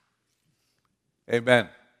Amen.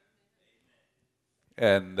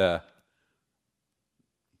 And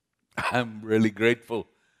I'm really grateful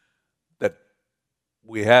that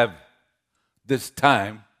we have this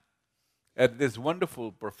time at this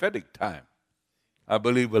wonderful prophetic time. I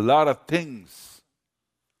believe a lot of things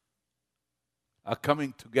are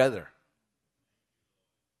coming together.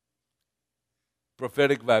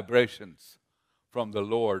 Prophetic vibrations from the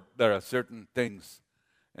Lord. There are certain things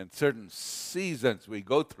and certain seasons we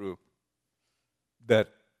go through that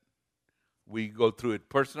we go through it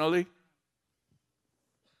personally,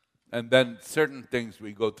 and then certain things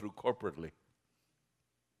we go through corporately.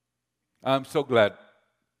 I'm so glad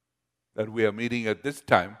that we are meeting at this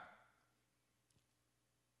time,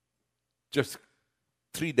 just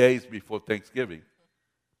 3 days before Thanksgiving.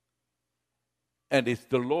 And it's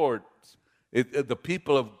the Lord's, the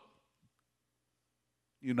people of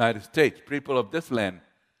United States, people of this land,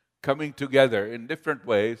 coming together in different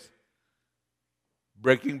ways,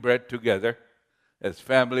 breaking bread together as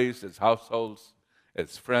families, as households,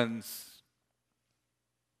 as friends.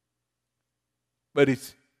 But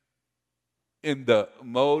it's in the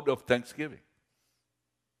mode of thanksgiving.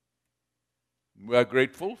 We are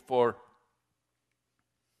grateful for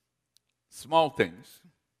small things,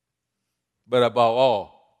 but above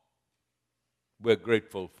all, we're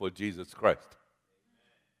grateful for Jesus Christ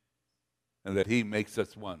and that He makes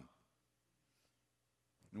us one.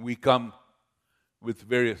 We come with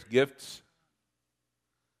various gifts,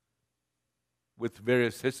 with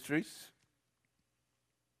various histories.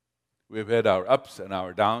 We've had our ups and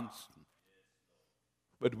our downs,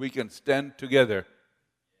 but we can stand together.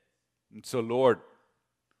 And so, Lord,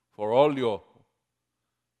 for all your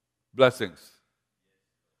blessings,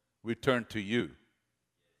 we turn to you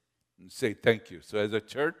and say thank you. So as a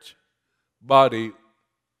church body,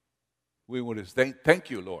 we want to say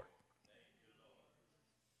thank you, Lord.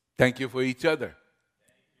 Thank you for each other.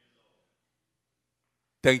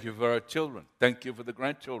 Thank you for our children. Thank you for the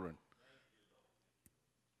grandchildren.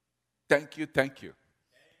 Thank you, thank you.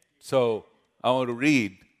 So I want to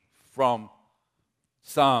read from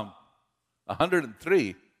Psalm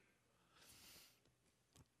 103.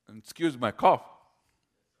 And excuse my cough.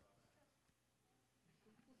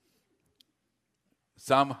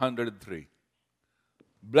 Psalm 103.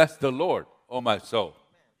 Bless the Lord, O my soul,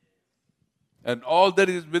 and all that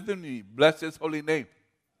is within me, bless His holy name.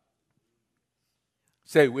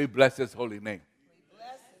 Say, we bless His holy name.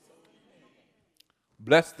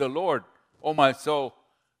 Bless the Lord, O my soul,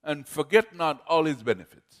 and forget not all His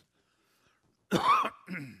benefits.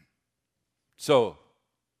 So,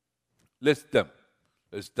 list them.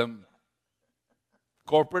 List them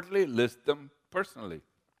corporately, list them personally.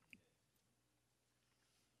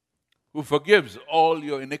 Who forgives all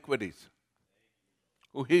your iniquities,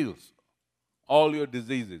 who heals all your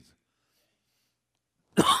diseases.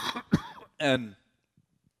 And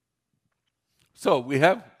so we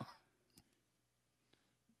have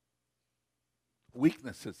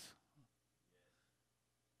weaknesses.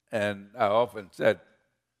 And I often said,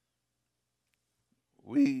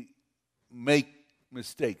 we make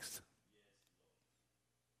mistakes.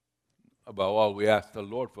 Above all, we ask the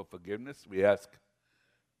Lord for forgiveness. We ask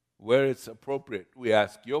where it's appropriate. We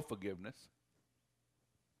ask your forgiveness.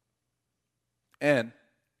 And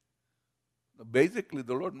basically,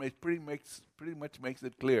 the Lord pretty much makes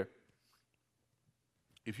it clear.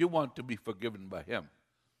 If you want to be forgiven by Him,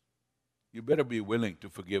 you better be willing to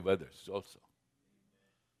forgive others also.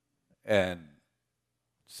 And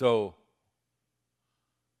so,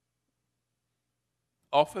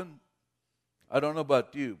 often, I don't know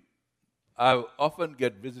about you, I often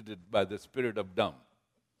get visited by the spirit of dumb.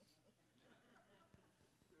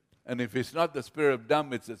 And if it's not the spirit of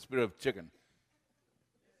dumb, it's the spirit of chicken.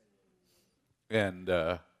 And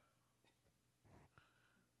I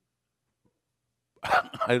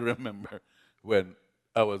remember when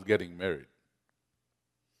I was getting married,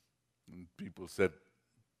 and people said,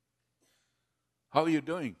 "How are you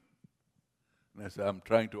doing?" And I said, "I'm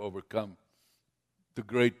trying to overcome the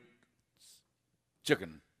great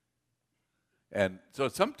chicken." And so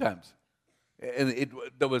sometimes, and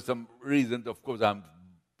there was some reasons. Of course, I'm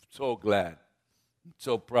so glad,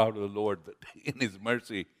 so proud of the Lord that in His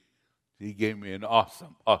mercy, He gave me an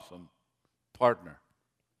awesome, awesome partner.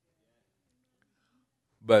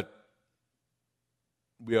 But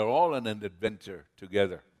we are all on an adventure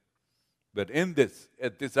together. But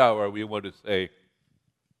at this hour, we want to say,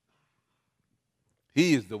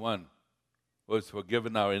 He is the one who has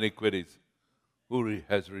forgiven our iniquities, who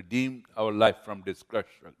has redeemed our life from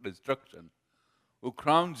destruction, who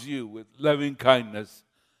crowns you with loving kindness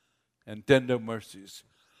and tender mercies.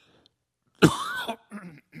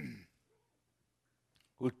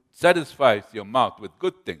 satisfies your mouth with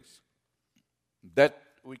good things. That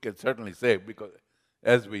we can certainly say, because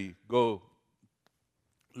as we go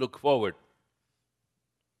look forward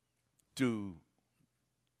to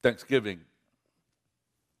Thanksgiving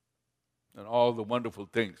and all the wonderful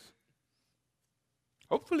things,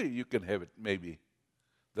 hopefully you can have it maybe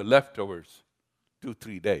the leftovers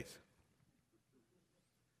 2-3 days.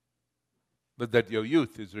 But that your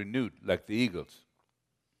youth is renewed like the eagles.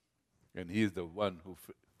 And He is the one who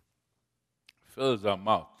fills our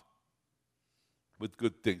mouth with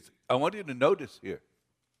good things. I want you to notice here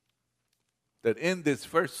that in these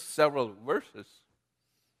first several verses,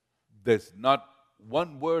 there's not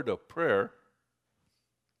one word of prayer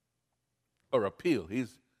or appeal.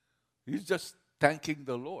 He's just thanking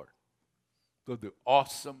the Lord for the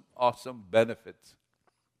awesome, awesome benefits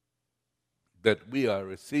that we are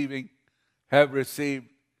receiving, have received,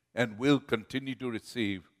 and will continue to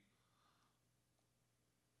receive.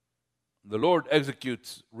 The Lord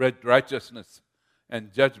executes righteousness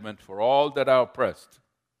and judgment for all that are oppressed.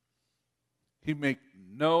 He made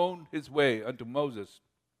known His way unto Moses,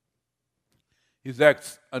 His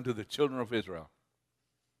acts unto the children of Israel.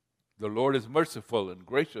 The Lord is merciful and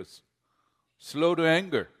gracious, slow to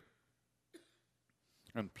anger,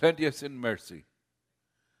 and plenteous in mercy.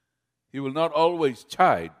 He will not always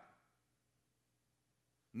chide,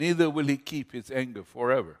 neither will He keep His anger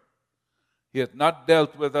forever. He hath not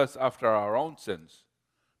dealt with us after our own sins,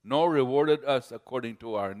 nor rewarded us according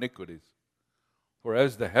to our iniquities. For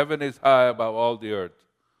as the heaven is high above all the earth,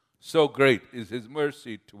 so great is His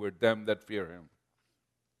mercy toward them that fear Him.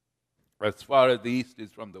 As far as the east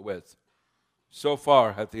is from the west, so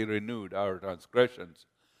far hath He renewed our transgressions.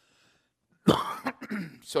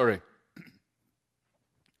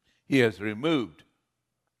 He has removed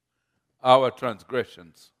our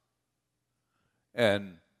transgressions.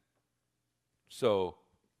 And so,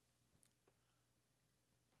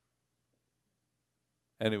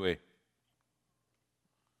 anyway,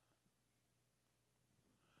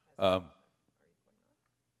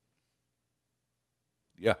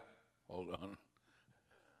 yeah, hold on.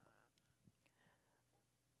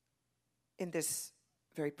 In this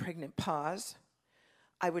very pregnant pause,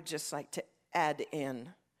 I would just like to add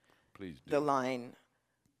in Please do. the line,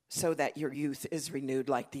 so that your youth is renewed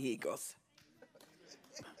like the eagles.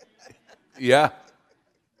 Yeah.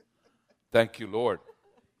 Thank you, Lord.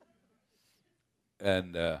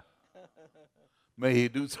 And may He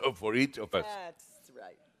do so for each of us. That's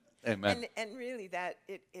right. Amen. And really that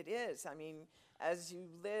it is. I mean, as you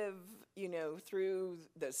live, through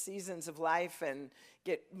the seasons of life and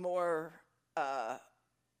get more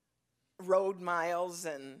road miles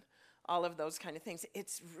and all of those kind of things,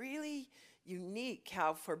 it's really unique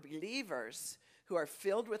how for believers who are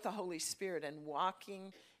filled with the Holy Spirit and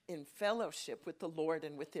walking in fellowship with the Lord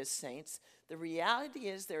and with His saints, the reality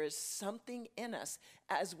is there is something in us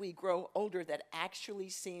as we grow older that actually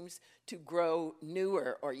seems to grow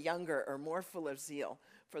newer or younger or more full of zeal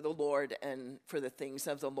for the Lord and for the things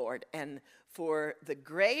of the Lord, and for the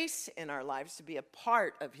grace in our lives to be a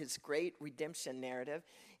part of His great redemption narrative.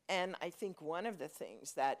 And I think one of the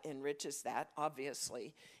things that enriches that,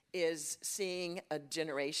 obviously, is seeing a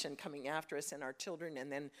generation coming after us and our children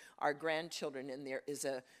and then our grandchildren. And there is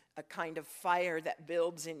a kind of fire that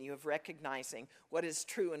builds in you of recognizing what is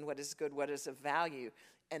true and what is good, what is of value.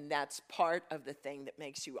 And that's part of the thing that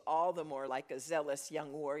makes you all the more like a zealous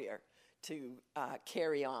young warrior to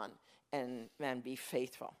carry on and be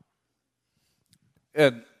faithful.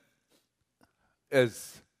 And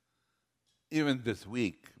as even this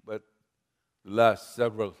week, but the last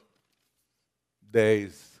several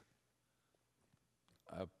days,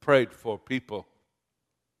 I prayed for people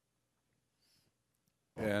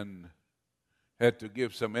and had to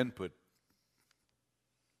give some input.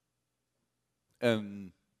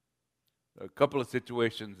 And a couple of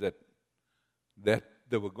situations that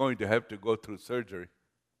they were going to have to go through surgery.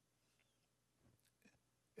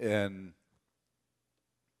 And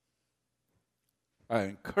I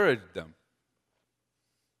encouraged them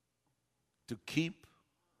to keep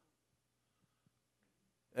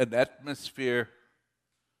an atmosphere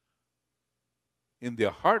in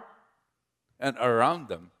their heart and around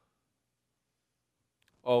them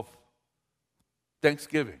of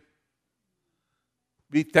thanksgiving.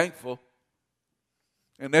 Be thankful.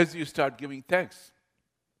 And as you start giving thanks,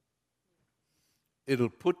 it'll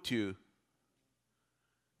put you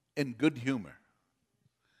in good humor,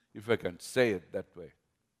 if I can say it that way.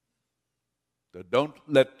 So don't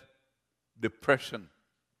let depression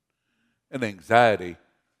and anxiety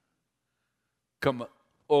come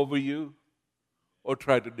over you or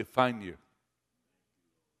try to define you.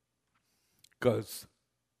 Because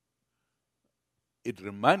it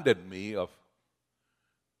reminded me of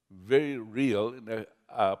very real, and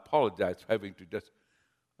I apologize for having to just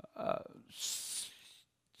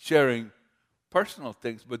sharing personal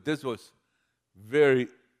things, but this was very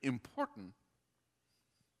important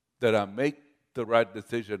that I make the right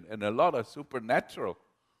decision, and a lot of supernatural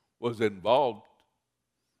was involved.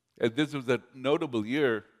 And this was a notable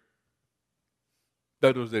year.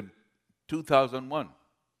 That was in 2001,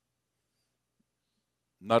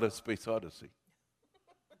 not a space odyssey.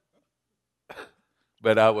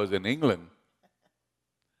 But I was in England,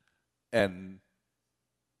 and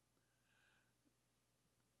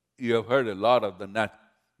you have heard a lot of the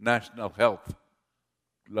national health,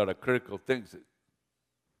 a lot of critical things.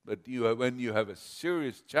 But when you have a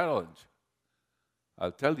serious challenge,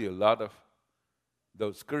 I'll tell you, a lot of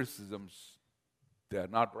those criticisms, they're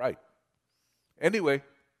not right. Anyway,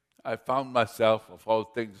 I found myself, of all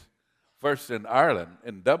things, first in Ireland,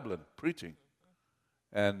 in Dublin, preaching.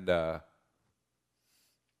 And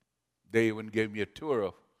they even gave me a tour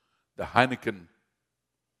of the Heineken.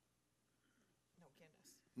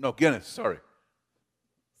 No, Guinness, sorry.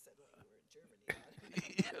 Said when we were in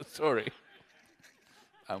Germany. Yeah, sorry.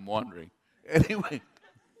 I'm wandering. Anyway,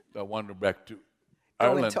 I wander back to Go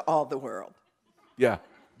Ireland. into all the world. Yeah,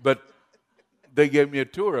 but they gave me a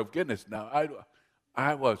tour of Guinness. Now,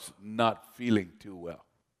 I was not feeling too well.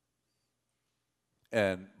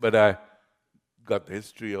 But I got the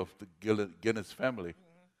history of the Guinness family.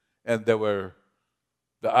 And there were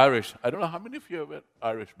the Irish. I don't know how many of you have an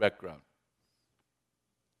Irish background.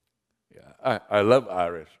 Yeah, I love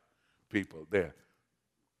Irish people. They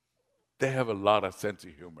have a lot of sense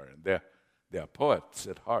of humor, and they're poets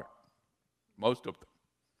at heart, most of them.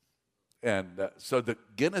 And so the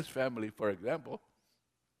Guinness family, for example,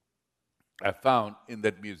 I found in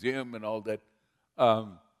that museum and all that,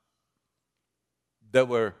 there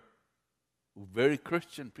were very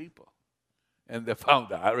Christian people. And they found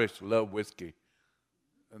the Irish love whiskey.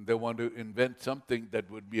 And they want to invent something that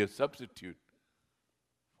would be a substitute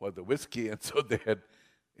for the whiskey. And so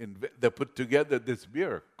they put together this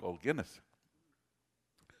beer called Guinness.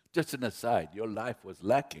 Just an aside, your life was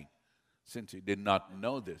lacking since you did not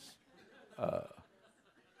know this.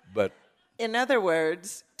 But In other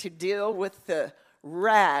words, to deal with the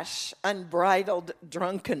rash, unbridled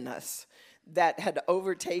drunkenness that had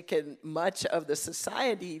overtaken much of the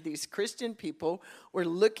society, these Christian people were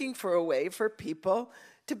looking for a way for people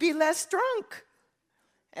to be less drunk.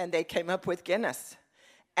 And they came up with Guinness.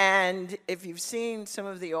 And if you've seen some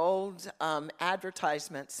of the old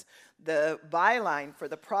advertisements, the byline for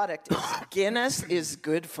the product is Guinness is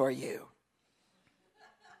good for you.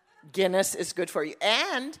 Guinness is good for you.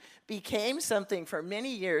 And became something for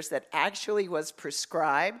many years that actually was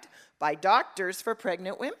prescribed by doctors for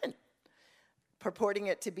pregnant women, purporting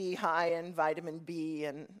it to be high in vitamin B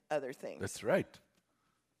and other things. that's right.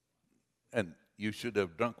 And you should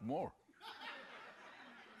have drunk more.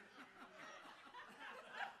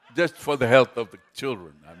 Just for the health of the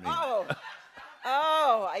children, I mean.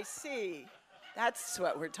 Oh, I see. That's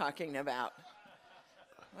what we're talking about.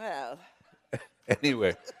 Well,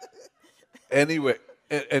 Anyway,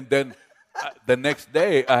 and then the next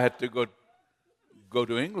day I had to go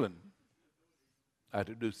to England. I had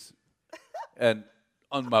to do, and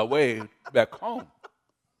on my way back home,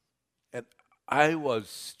 and I was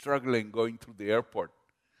struggling going through the airport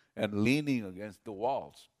and leaning against the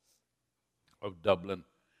walls of Dublin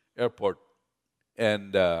Airport,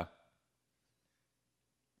 and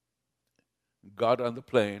got on the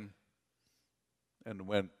plane, and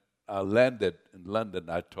when I landed in London,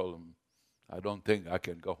 I told him, I don't think I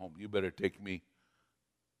can go home. You better take me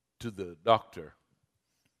to the doctor.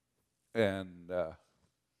 And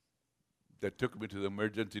they took me to the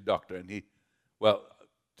emergency doctor, and the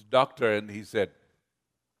doctor, and he said,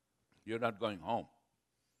 you're not going home.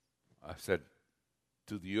 I said,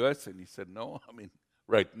 to the U.S.? And he said, no, I mean,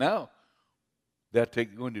 right now. They're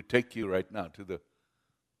going to take you right now to the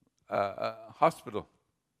hospital.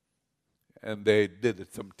 And they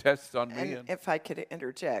did some tests on me. and if I could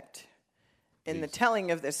interject, in the Please. telling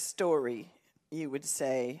of this story, you would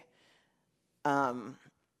say, I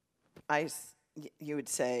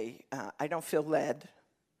don't feel led.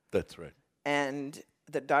 That's right. And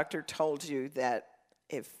the doctor told you that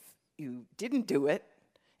if you didn't do it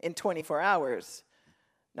in 24 hours,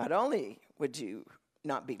 not only would you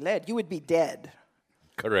not be led, you would be dead.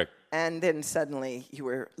 Correct. And then suddenly you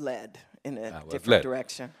were led in a was different led.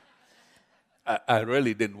 direction. I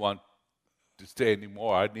really didn't want to stay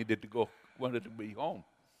anymore. I wanted to be home.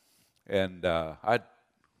 And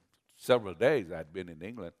several days I'd been in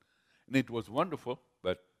England. And it was wonderful,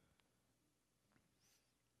 but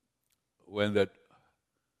when that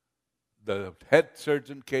the head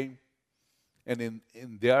surgeon came, and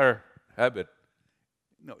in their habit,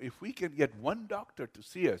 if we can get one doctor to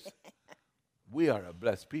see us, we are a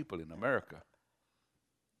blessed people in America.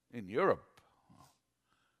 In Europe,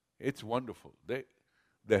 it's wonderful. They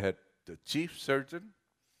had the chief surgeon,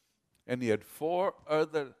 and he had 4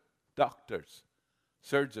 other doctors,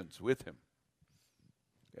 surgeons with him.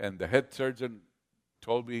 And the head surgeon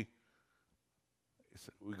told me, he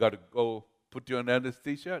said, we got to go put you on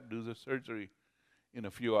anesthesia, do the surgery in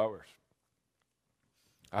a few hours.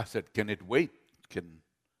 I said, can it wait? He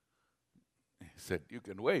said, you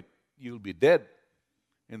can wait. You'll be dead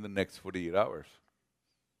in the next 48 hours.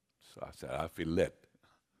 So I said, I feel led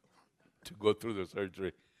to go through the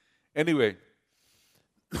surgery. Anyway,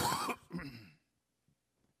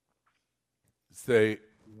 they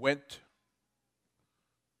went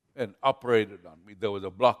and operated on me. There was a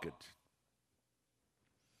blockage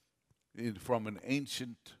from an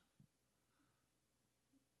ancient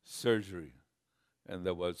surgery, and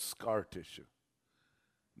there was scar tissue.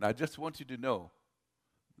 Now, I just want you to know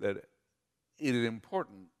that it is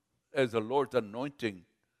important, as the Lord's anointing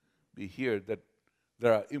be here, that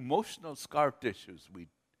there are emotional scar tissues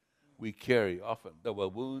we carry often. There were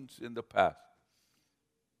wounds in the past.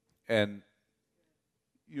 And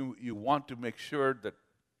you want to make sure that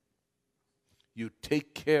you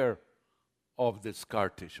take care of the scar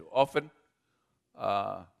tissue. Often,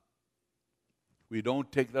 we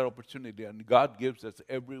don't take that opportunity, and God gives us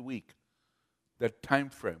every week that time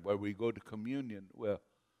frame where we go to communion, where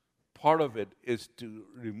part of it is to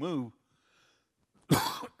remove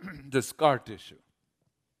the scar tissue.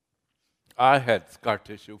 I had scar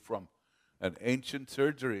tissue from an ancient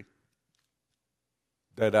surgery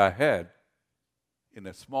that I had in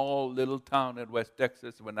a small little town in West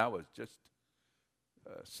Texas when I was just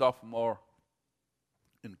a sophomore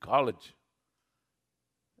in college.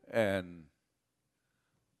 And,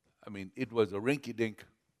 it was a rinky-dink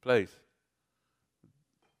place.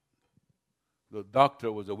 The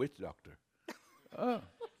doctor was a witch doctor.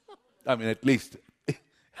 At least,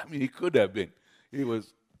 he could have been. He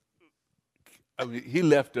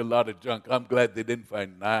left a lot of junk. I'm glad they didn't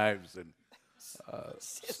find knives and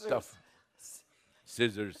stuff,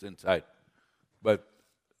 scissors inside. But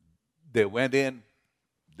they went in,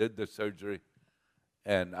 did the surgery,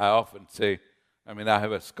 and I often say, I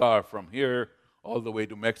have a scar from here all the way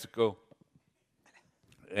to Mexico,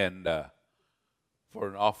 and for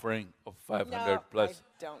an offering of 500 plus,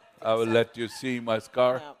 I will let you see my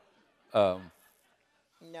scar. No.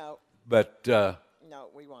 But no,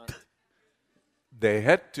 we won't. They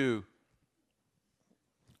had to.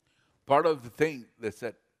 Part of the thing they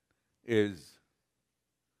said is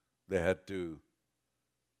they had to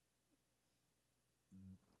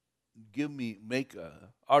make a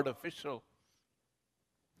artificial.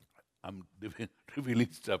 I'm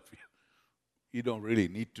revealing stuff you don't really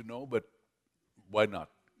need to know, but why not?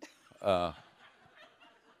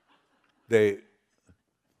 They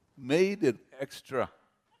made an extra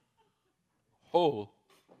hole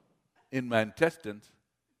in my intestines,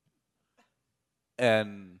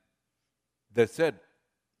 and they said,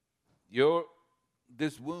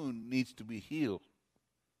 this wound needs to be healed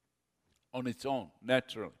on its own,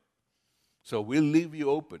 naturally. So we'll leave you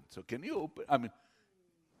open. So can you open?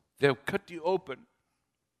 They'll cut you open,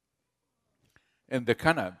 and they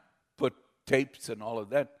kind of put tapes and all of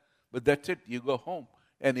that, but that's it. You go home,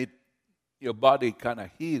 and your body kind of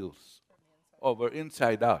heals over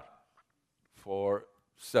inside out for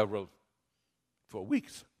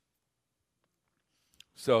weeks.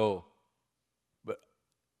 So, but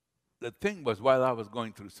the thing was, while I was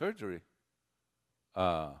going through surgery,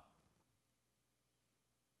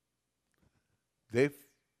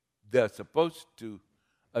 they're supposed to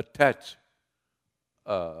attach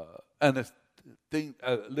a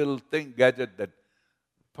little gadget that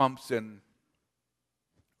pumps in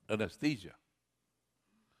anesthesia.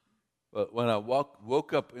 But when I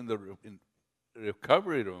woke up in the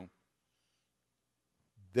recovery room,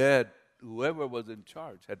 whoever was in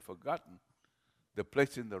charge had forgotten the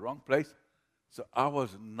place in the wrong place. So I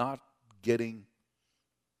was not getting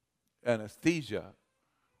anesthesia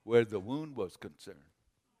where the wound was concerned.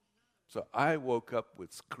 So I woke up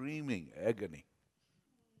with screaming agony.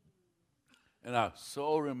 And I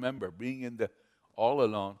so remember being all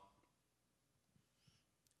alone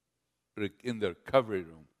in the recovery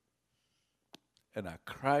room. And I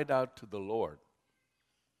cried out to the Lord.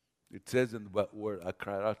 It says in the word, I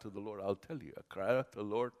cried out to the Lord. I'll tell you, I cried out to the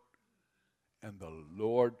Lord, and the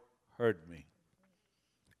Lord heard me.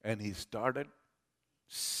 And He started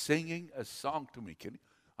singing a song to me.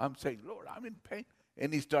 I'm saying, Lord, I'm in pain.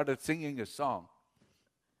 And He started singing a song.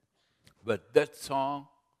 But that song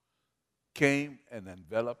came and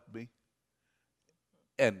enveloped me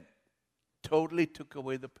and totally took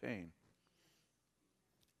away the pain.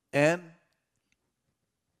 And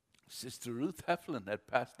Sister Ruth Heflin had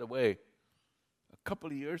passed away a couple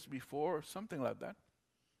of years before, or something like that.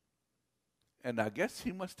 And I guess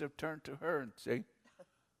he must have turned to her and said,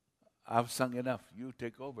 I've sung enough, you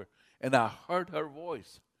take over. And I heard her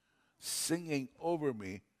voice singing over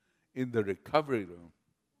me in the recovery room.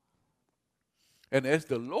 And as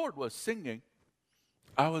the Lord was singing,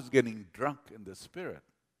 I was getting drunk in the spirit.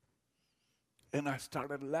 And I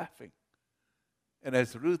started laughing. And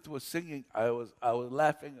as Ruth was singing, I was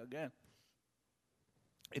laughing again.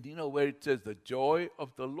 And you know where it says, the joy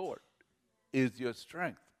of the Lord is your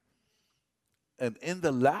strength. And in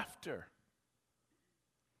the laughter,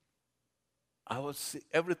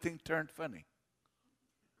 everything turned funny.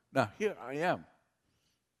 Now here I am.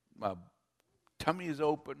 My tummy is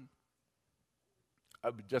open.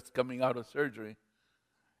 I'm just coming out of surgery.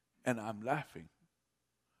 And I'm laughing.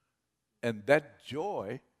 And that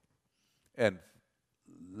joy and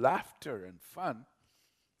laughter and fun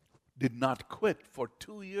did not quit for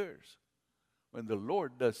 2 years. When the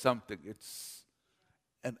Lord does something,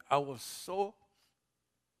 and I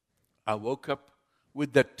woke up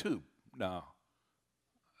with that tube now,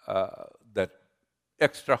 that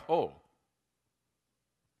extra hole,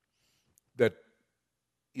 that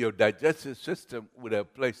your digestive system would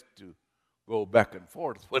have place to go back and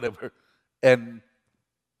forth, whatever. And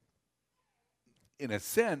in a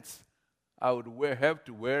sense, I would have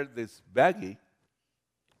to wear this baggie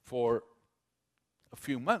for a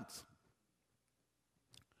few months.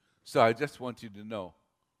 So I just want you to know,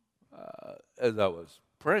 as I was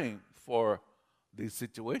praying for these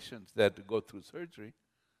situations that had to go through surgery,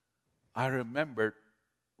 I remembered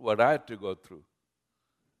what I had to go through.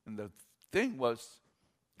 And the thing was,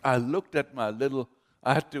 I looked at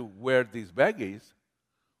I had to wear these baggies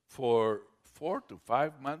for 4 to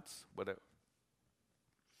 5 months, whatever.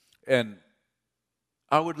 And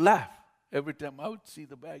I would laugh every time I would see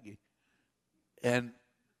the baggie. And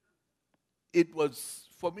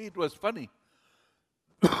for me, it was funny.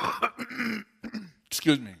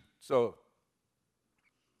 Excuse me. So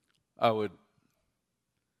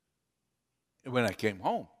when I came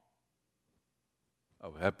home, I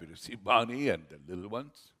was happy to see Bonnie and the little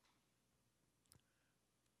ones.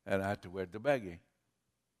 And I had to wear the baggie.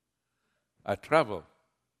 I travel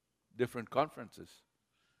different conferences.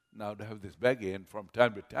 Now to have this baggie, and from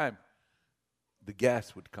time to time, the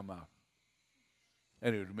gas would come out.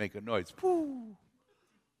 And it would make a noise. Whoo,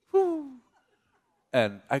 whoo.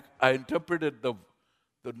 And I interpreted the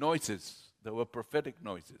noises. They were prophetic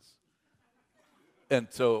noises. And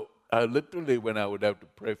so I literally, when I would have to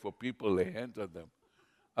pray for people, lay hands on them,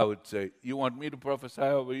 I would say, you want me to prophesy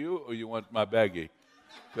over you, or you want my baggie?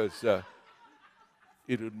 Because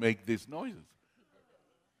it would make these noises.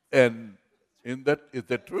 And is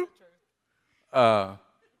that true? The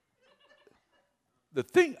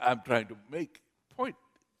thing I'm trying to make point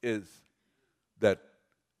is that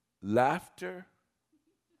laughter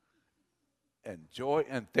and joy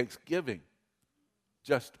and thanksgiving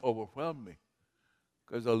just overwhelmed me,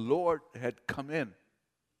 because the Lord had come in.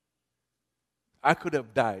 I could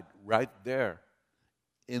have died right there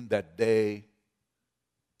in that day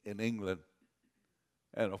in England.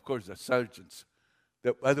 And of course the surgeons,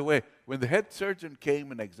 by the way, when the head surgeon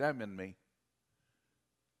came and examined me,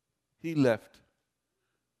 he left.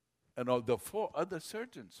 And all the 4 other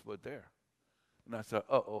surgeons were there. And I said,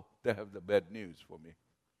 they have the bad news for me.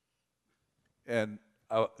 And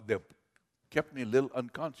they kept me a little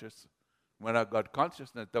unconscious. When I got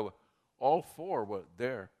consciousness, all 4 were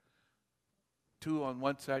there. 2 on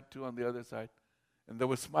one side, 2 on the other side. And they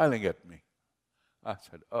were smiling at me. I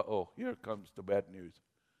said, here comes the bad news.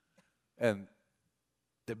 And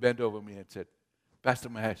they bent over me and said, Pastor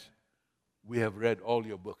Mahesh, we have read all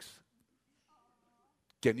your books.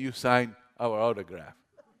 Can you sign our autograph?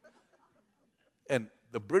 And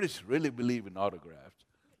the British really believe in autographs.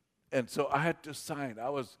 And so I had to sign.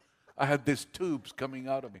 I had these tubes coming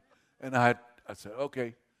out of me. And I said,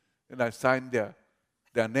 okay. And I signed their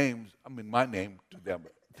names, my name to them.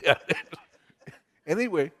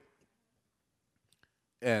 Anyway,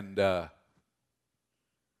 and I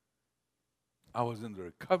was in the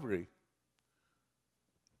recovery.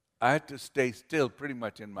 I had to stay still pretty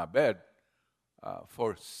much in my bed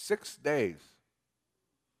for 6 days.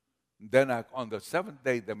 Then on the 7th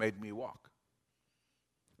day, they made me walk.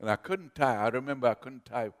 And I couldn't tie. I remember I couldn't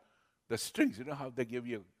tie the strings. You know how they give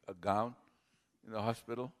you a gown in the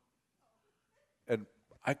hospital? And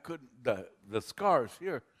I couldn't, the scars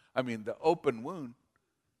here, the open wound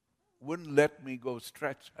wouldn't let me go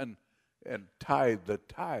stretch and tie the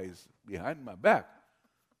ties behind my back.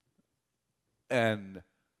 And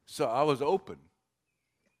so I was open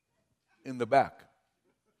in the back.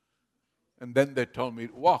 And then they told me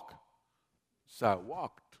to walk. So I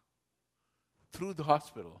walked through the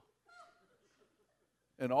hospital.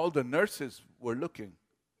 And all the nurses were looking.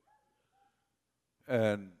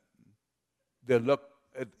 And they looked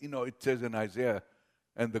at, it says in Isaiah,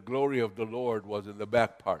 and the glory of the Lord was in the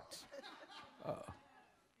back parts.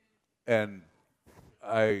 And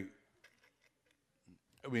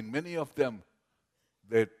many of them,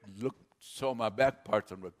 they saw my back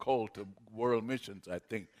parts and were called to world missions, I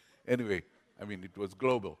think. Anyway, it was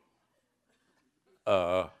global.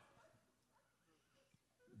 Then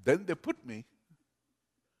they put me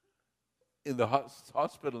in the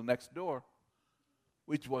hospital next door,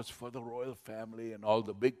 which was for the royal family and all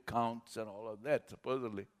the big counts and all of that,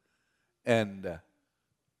 supposedly. And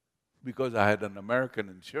because I had an American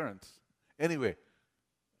insurance. Anyway,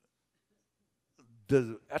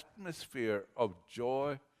 the atmosphere of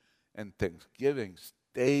joy and thanksgiving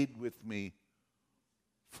stayed with me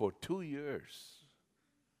for 2 years.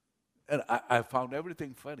 And I found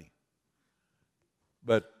everything funny.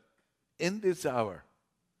 But in this hour,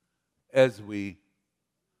 as we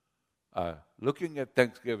are looking at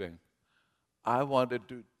Thanksgiving, I wanted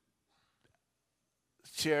to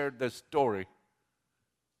share the story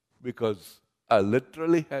because I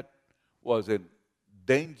literally was in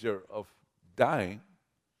danger of dying,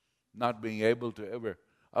 not being able to ever.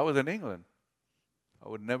 I was in England. I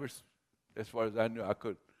would never, as far as I knew,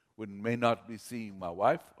 may not be seeing my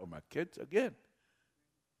wife or my kids again.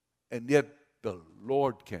 And yet the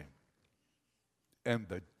Lord came. And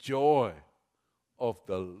the joy of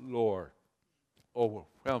the Lord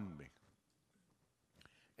overwhelmed me.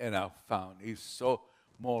 And I found He's so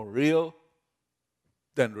more real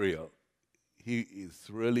than real. He is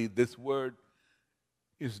really, this word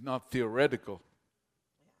is not theoretical.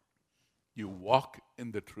 You walk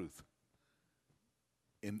in the truth.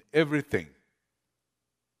 In everything,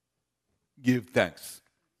 give thanks.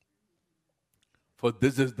 For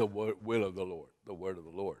this is the will of the Lord, the word of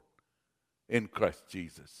the Lord, in Christ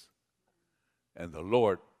Jesus. And the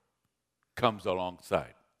Lord comes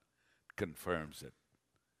alongside, confirms it.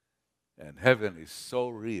 And heaven is so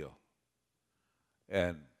real.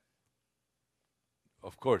 And,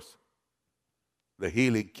 of course, the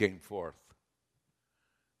healing came forth.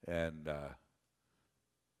 And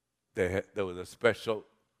there was a special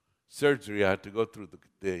surgery I had to go through.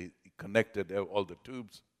 They connected all the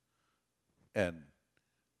tubes. And,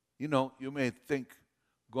 you may think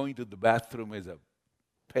going to the bathroom is a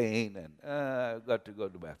pain and I've got to go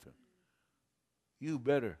to the bathroom. You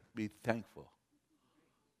better be thankful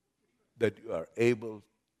that you are able,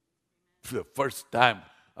 for the first time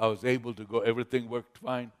I was able to go, everything worked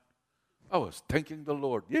fine. I was thanking the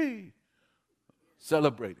Lord, yay,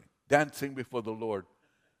 celebrating, dancing before the Lord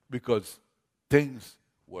because things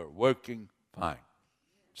were working fine.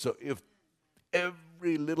 So if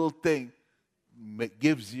every little thing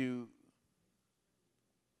gives you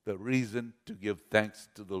the reason to give thanks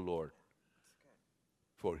to the Lord,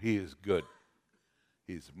 for He is good.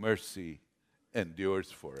 His mercy endures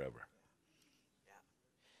forever.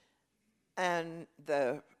 And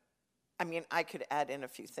I could add in a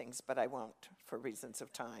few things, but I won't for reasons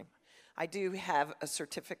of time. I do have a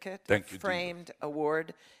certificate, framed Jesus.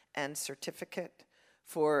 Award and certificate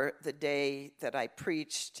for the day that I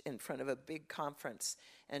preached in front of a big conference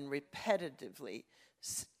and repetitively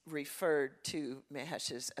referred to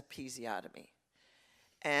Mahesh's episiotomy.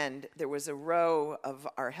 And there was a row of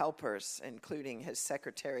our helpers, including his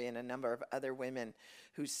secretary and a number of other women,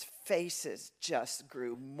 whose faces just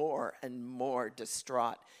grew more and more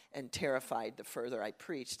distraught and terrified the further I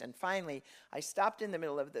preached. And finally, I stopped in the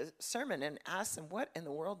middle of the sermon and asked them what in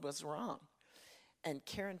the world was wrong. And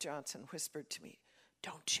Karen Johnson whispered to me,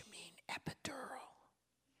 "Don't you mean epidural?"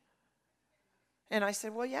 And I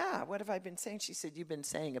said, "Well, yeah, what have I been saying?" She said, "You've been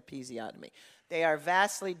saying episiotomy." They are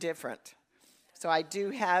vastly different. So I do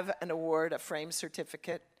have an award, a framed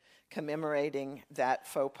certificate, commemorating that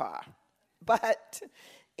faux pas. But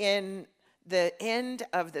in the end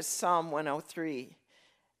of the Psalm 103,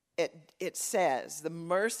 it says, "The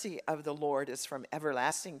mercy of the Lord is from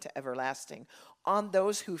everlasting to everlasting on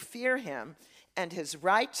those who fear Him, and His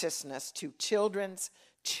righteousness to children's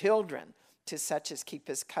children, to such as keep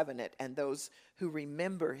His covenant, and those who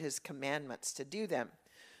remember His commandments to do them.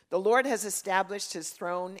 The Lord has established His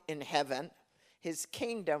throne in heaven. His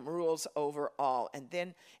kingdom rules over all." And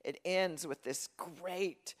then it ends with this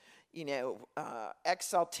great,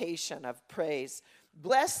 exaltation of praise.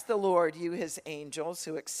 Bless the Lord, you his angels,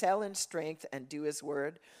 who excel in strength and do his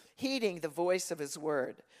word, heeding the voice of his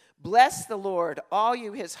word. Bless the Lord, all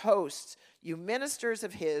you his hosts, you ministers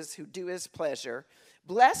of his who do his pleasure.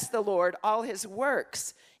 Bless the Lord, all his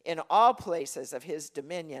works in all places of his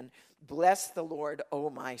dominion. Bless the Lord, O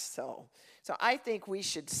my soul. So I think we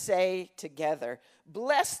should say together,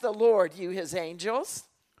 bless the Lord, you his angels.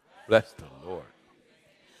 Bless the Lord.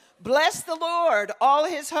 Bless the Lord, all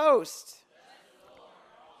his hosts.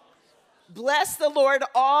 Bless the Lord,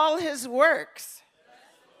 all his works.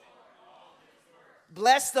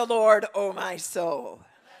 Bless the Lord, O my soul.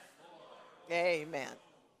 Amen.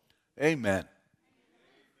 Amen.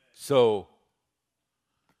 So,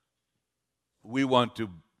 we want to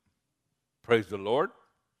praise the Lord,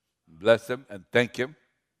 bless him, and thank him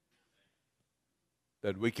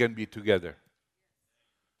that we can be together,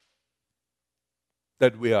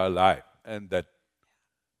 that we are alive, and that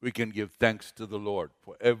we can give thanks to the Lord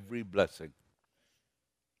for every blessing.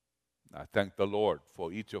 I thank the Lord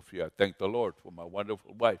for each of you. I thank the Lord for my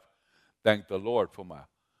wonderful wife. Thank the Lord for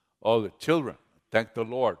all the children. Thank the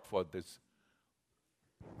Lord for this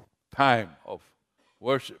time of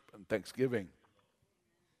worship and thanksgiving.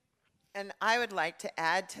 And I would like to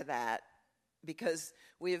add to that, because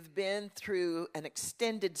we have been through an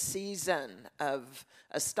extended season of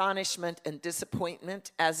astonishment and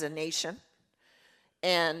disappointment as a nation.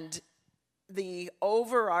 And the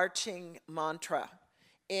overarching mantra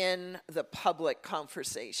in the public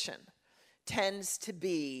conversation tends to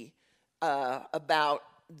be about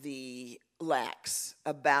the lacks,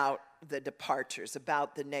 about the departures,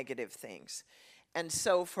 about the negative things. And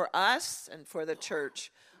so for us and for the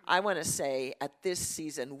church, I want to say at this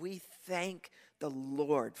season, we thank the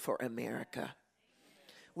Lord for America.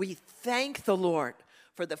 We thank the Lord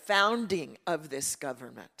for the founding of this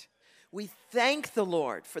government. We thank the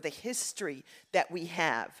Lord for the history that we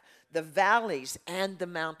have, the valleys and the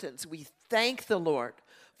mountains. We thank the Lord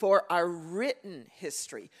for our written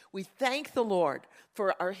history. We thank the Lord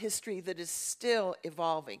for our history that is still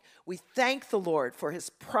evolving. We thank the Lord for his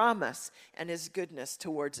promise and his goodness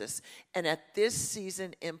towards us. And at this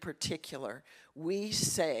season in particular, we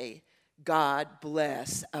say, God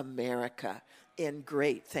bless America in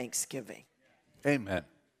great thanksgiving. Amen.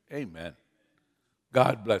 Amen.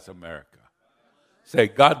 God bless America. Say,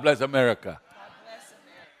 God bless America. God bless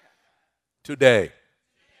America. Today,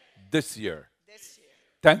 this year. This year.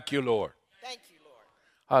 Thank you, Lord. Thank you, Lord.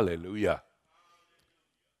 Hallelujah.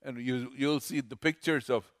 And you'll see the pictures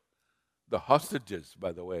of the hostages,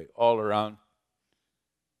 by the way, all around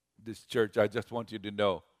this church. I just want you to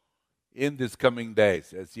know, in these coming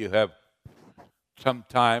days, as you have some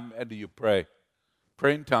time and you pray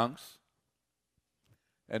in tongues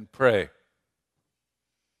and pray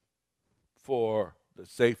for the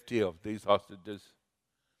safety of these hostages.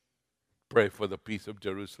 Pray for the peace of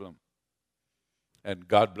Jerusalem. And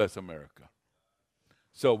God bless America.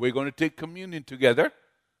 So we're going to take communion together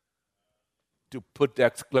to put the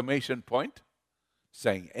exclamation point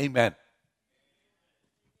saying amen.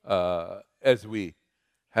 As we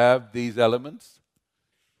have these elements,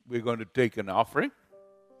 we're going to take an offering.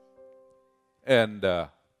 And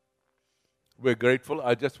we're grateful.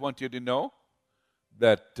 I just want you to know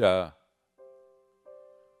that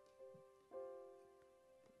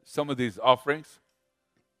some of these offerings,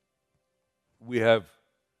 we have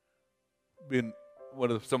been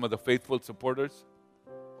some of the faithful supporters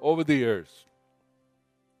over the years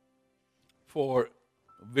for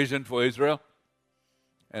Vision for Israel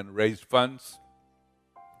and raised funds.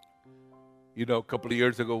 You know, a couple of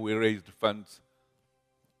years ago, we raised funds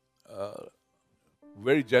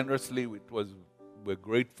very generously. We're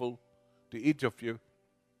grateful to each of you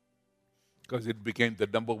because it became the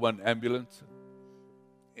number one ambulance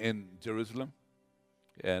in Jerusalem.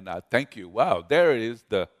 And I thank you. Wow, there it is.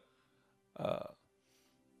 The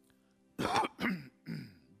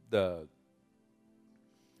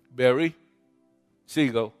Barry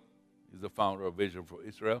Siegel is the founder of Vision for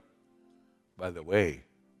Israel. By the way,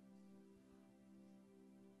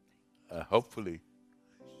 hopefully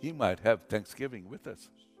he might have Thanksgiving with us.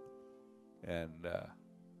 And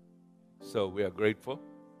so we are grateful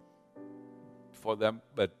for them.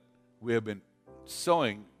 But we have been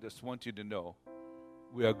sowing, just want you to know,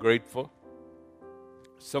 we are grateful.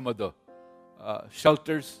 Some of the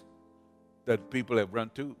shelters that people have run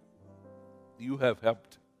to, you have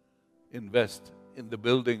helped invest in the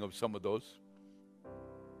building of some of those.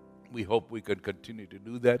 We hope we can continue to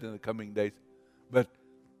do that in the coming days. But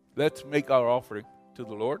let's make our offering to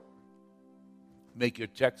the Lord. Make your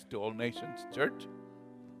checks to All Nations Church,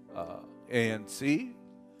 ANC.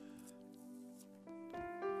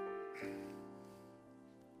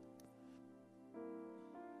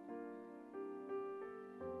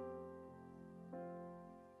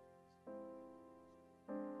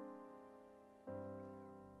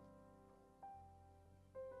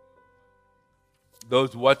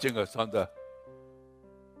 those watching us on the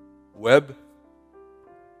web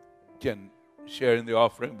can share in the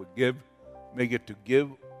offering, but make it to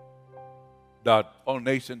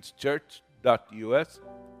give.allnationschurch.us,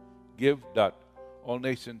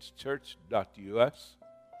 give.allnationschurch.us.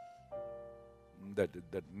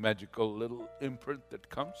 That magical little imprint that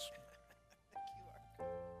comes.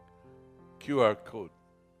 QR code.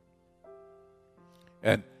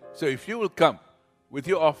 And so if you will come with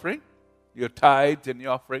your offering, your tithes and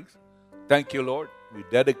your offerings, thank you, Lord. We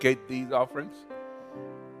dedicate these offerings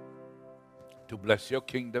to bless your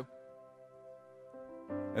kingdom.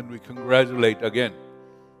 And we congratulate again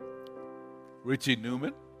Richie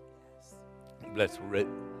Newman. Bless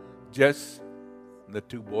Jess and the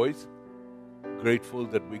two boys. Grateful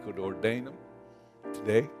that we could ordain them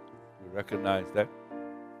today. We recognize that.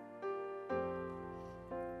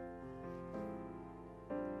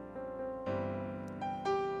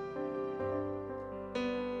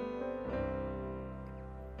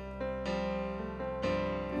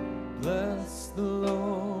 Bless the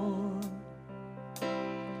Lord,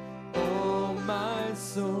 oh my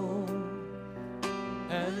soul,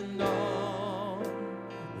 and all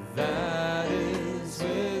that is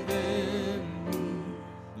within me.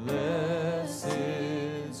 Bless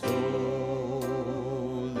His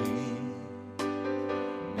holy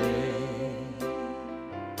name.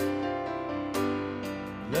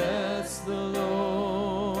 Bless the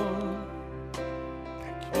Lord,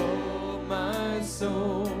 oh my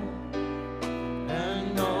soul.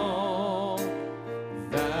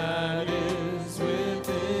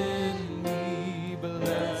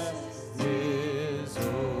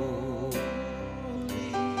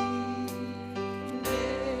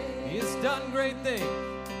 Done great things.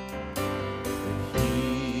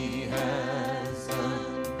 He has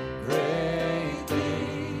done great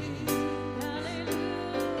things.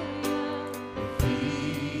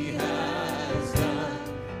 He has done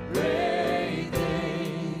great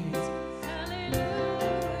things.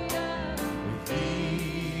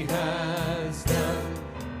 He has done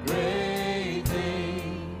great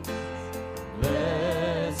things.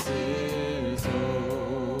 Bless His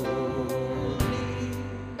holy.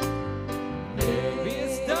 He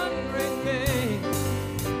has done great things.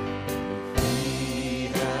 He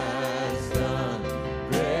has done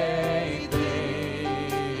great things.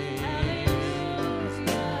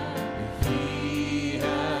 He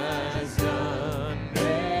has done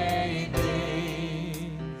great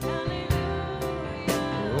things.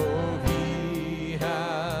 Oh, He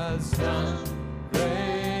has done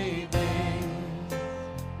great things.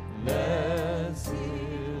 Bless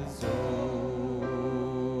His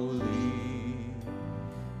holy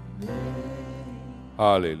name.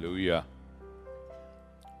 Hallelujah.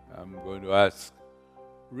 I'm going to ask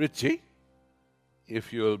Richie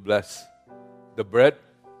if you will bless the bread,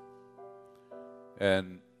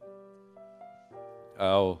 and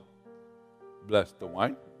I'll bless the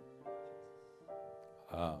wine.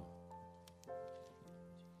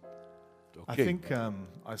 I think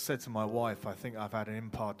I said to my wife, I think I've had an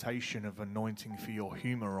impartation of anointing for your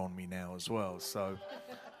humor on me now as well. So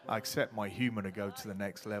I accept my humor to go to the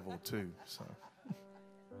next level too. So,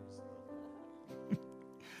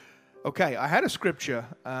 okay, I had a scripture,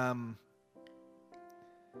 and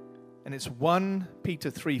it's 1 Peter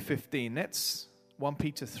 3:15. That's 1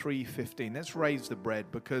 Peter 3:15. Let's raise the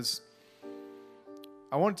bread, because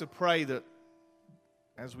I want to pray that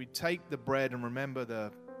as we take the bread and remember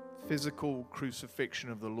the physical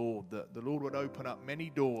crucifixion of the Lord, that the Lord would open up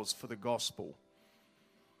many doors for the gospel,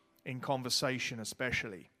 in conversation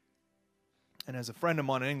especially. And as a friend of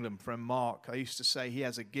mine in England, friend Mark, I used to say he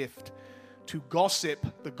has a gift to gossip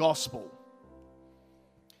the gospel.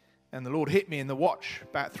 And the Lord hit me in the watch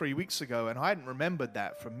about 3 weeks ago, and I hadn't remembered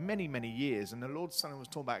that for many, many years. And the Lord suddenly was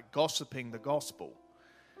talking about gossiping the gospel.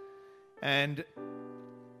 And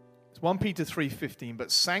it's 1 Peter 3:15,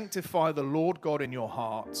 but sanctify the Lord God in your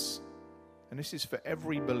hearts. And this is for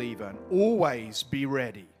every believer. And always be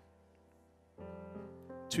ready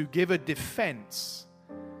to give a defense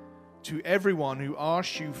to everyone who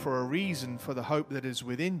asks you for a reason for the hope that is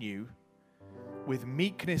within you, with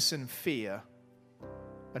meekness and fear.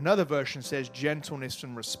 Another version says gentleness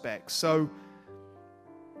and respect. So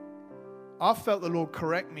I felt the Lord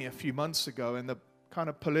correct me a few months ago in the kind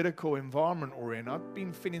of political environment we're in. I've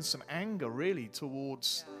been feeling some anger really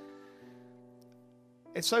towards...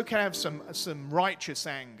 It's okay to have some righteous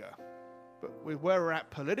anger, but with where we're at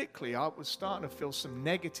politically, I was starting to feel some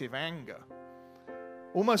negative anger,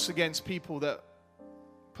 almost against people that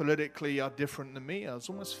politically are different than me. I was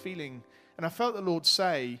almost feeling, and I felt the Lord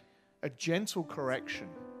say a gentle correction,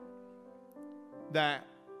 that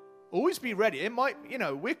Always be ready. It might,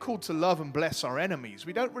 we're called to love and bless our enemies.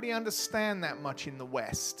 We don't really understand that much in the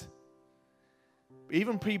West.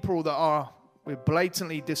 Even people that we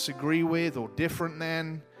blatantly disagree with or different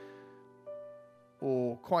than,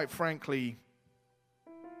 or quite frankly,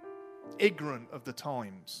 ignorant of the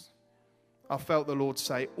times. I felt the Lord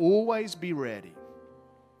say, always be ready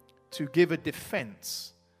to give a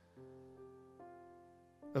defense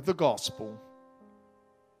of the gospel,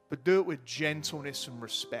 but do it with gentleness and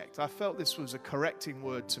respect. I felt this was a correcting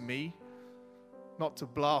word to me, not to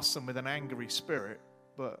blast them with an angry spirit,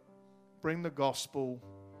 but bring the gospel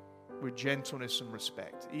with gentleness and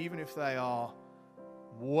respect, even if they are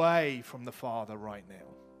way from the Father right now.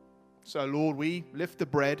 So, Lord, we lift the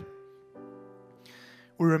bread.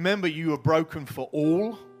 We remember you were broken for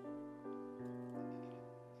all.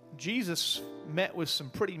 Jesus met with some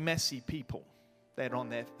pretty messy people. They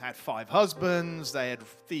had 5 husbands. They had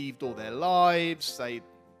thieved all their lives. They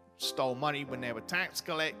stole money when they were tax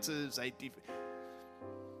collectors.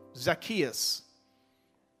 Zacchaeus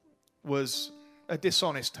was a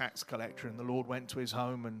dishonest tax collector, and the Lord went to his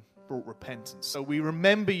home and brought repentance. So we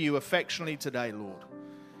remember you affectionately today, Lord.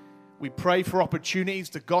 We pray for opportunities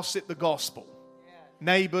to gossip the gospel.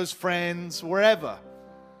 Neighbors, friends, wherever.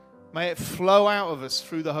 May it flow out of us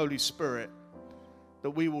through the Holy Spirit, that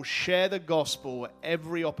we will share the gospel at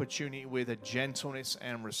every opportunity with a gentleness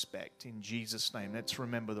and respect. In Jesus' name, let's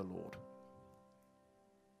remember the Lord.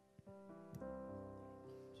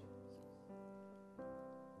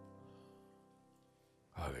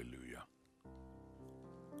 Hallelujah.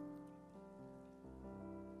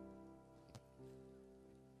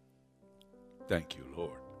 Thank you,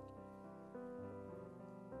 Lord.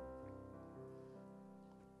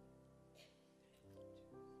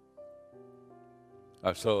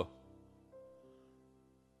 I saw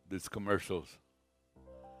these commercials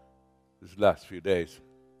these last few days.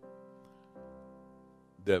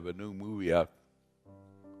 They have a new movie out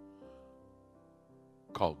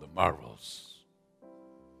called The Marvels.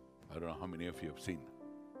 I don't know how many of you have seen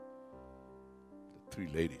the 3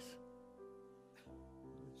 ladies.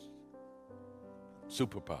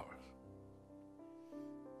 Superpowers.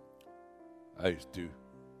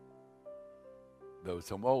 There were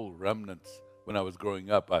some old remnants. When I was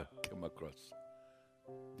growing up, I came across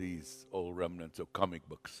these old remnants of comic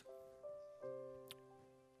books.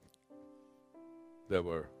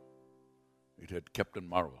 It had Captain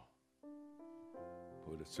Marvel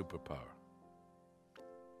with a superpower.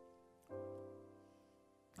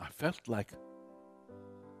 I felt like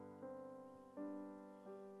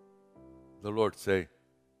the Lord say,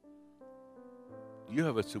 you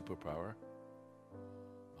have a superpower.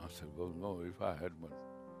 I said, well, no, if I had one.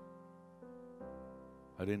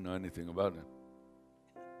 I didn't know anything about it.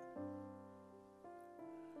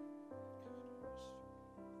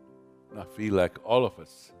 And I feel like all of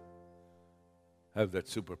us have that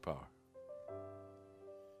superpower.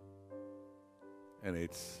 And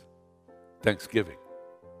it's Thanksgiving.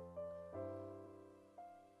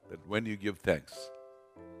 That when you give thanks,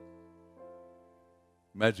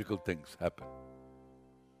 magical things happen.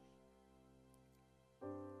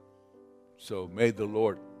 So may the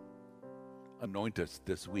Lord anoint us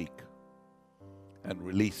this week and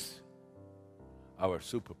release our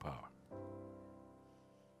superpower.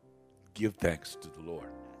 Give thanks to the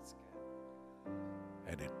Lord.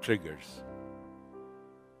 And it triggers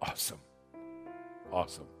awesome.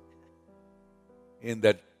 In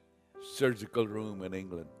that surgical room in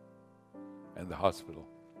England and the hospital,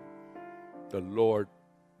 the Lord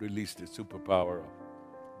released a superpower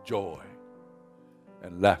of joy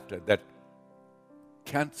and laughter that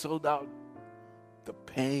canceled out the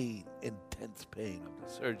pain, intense pain of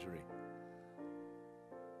the surgery,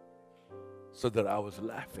 so that I was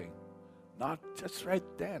laughing, not just right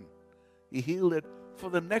then. He healed it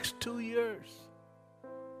for the next 2 years.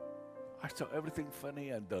 I saw everything funny,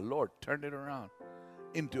 and the Lord turned it around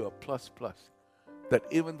into a plus. That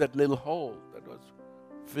even that little hole that was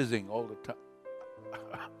fizzing all the time,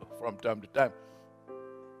 from time to time,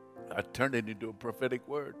 I turned it into a prophetic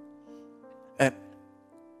word. And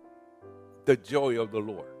the joy of the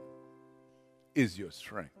Lord is your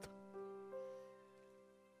strength.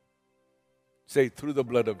 Say, through the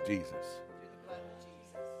blood of Jesus.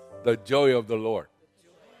 The joy of the Lord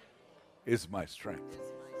is my strength.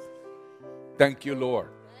 Thank you, Lord,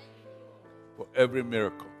 for every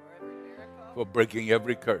miracle, for breaking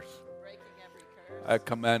every curse. I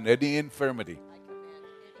command any infirmity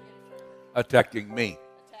attacking me,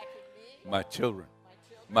 my children,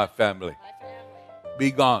 my family.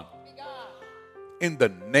 Be gone. In the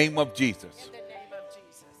name of Jesus,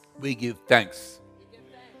 we give thanks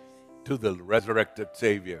to the resurrected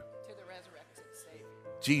Savior.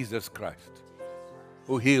 Jesus Christ,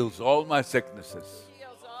 who heals all my sicknesses.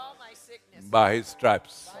 Heals all my sickness. By his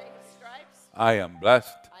stripes, By his stripes, I am blessed,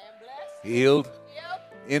 I am blessed. healed, Healed.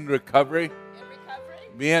 in recovery. In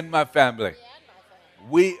recovery. Me and my family, Me and my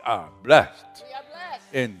family. we are blessed. We are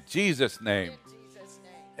blessed. In Jesus' name, In Jesus'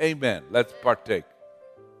 name. amen. Let's partake.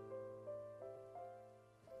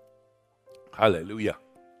 Hallelujah.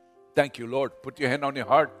 Thank you, Lord. Put your hand on your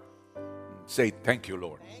heart. Say, thank you,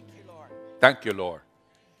 Lord. Thank you, Lord. Thank you, Lord.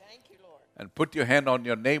 Thank you, Lord. And put your hand on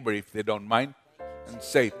your neighbor if they don't mind and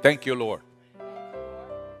say, thank you, Lord.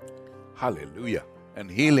 Hallelujah. And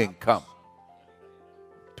healing come.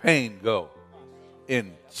 Pain go.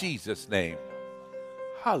 In Jesus' name.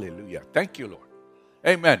 Hallelujah. Thank you, Lord.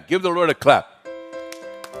 Amen. Give the Lord a clap.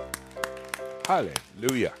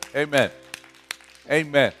 Hallelujah. Amen.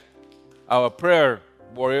 Amen. Our prayer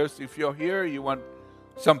warriors, if you're here, you want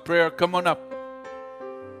some prayer, come on up.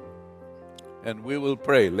 And we will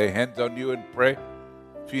pray. Lay hands on you and pray.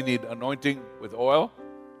 If you need anointing with oil,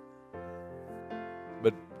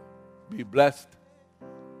 but be blessed.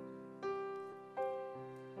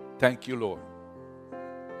 Thank you, Lord.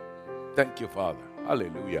 Thank you, Father.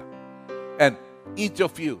 Hallelujah. And each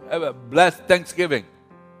of you have a blessed Thanksgiving.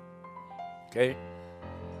 Okay?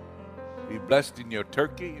 Be blessed in your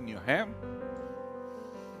turkey, in your ham,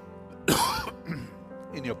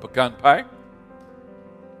 in your pecan pie,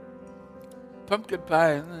 pumpkin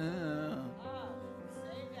pie. Say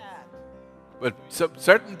that. But some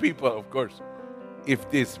certain people, of course, if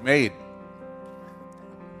this made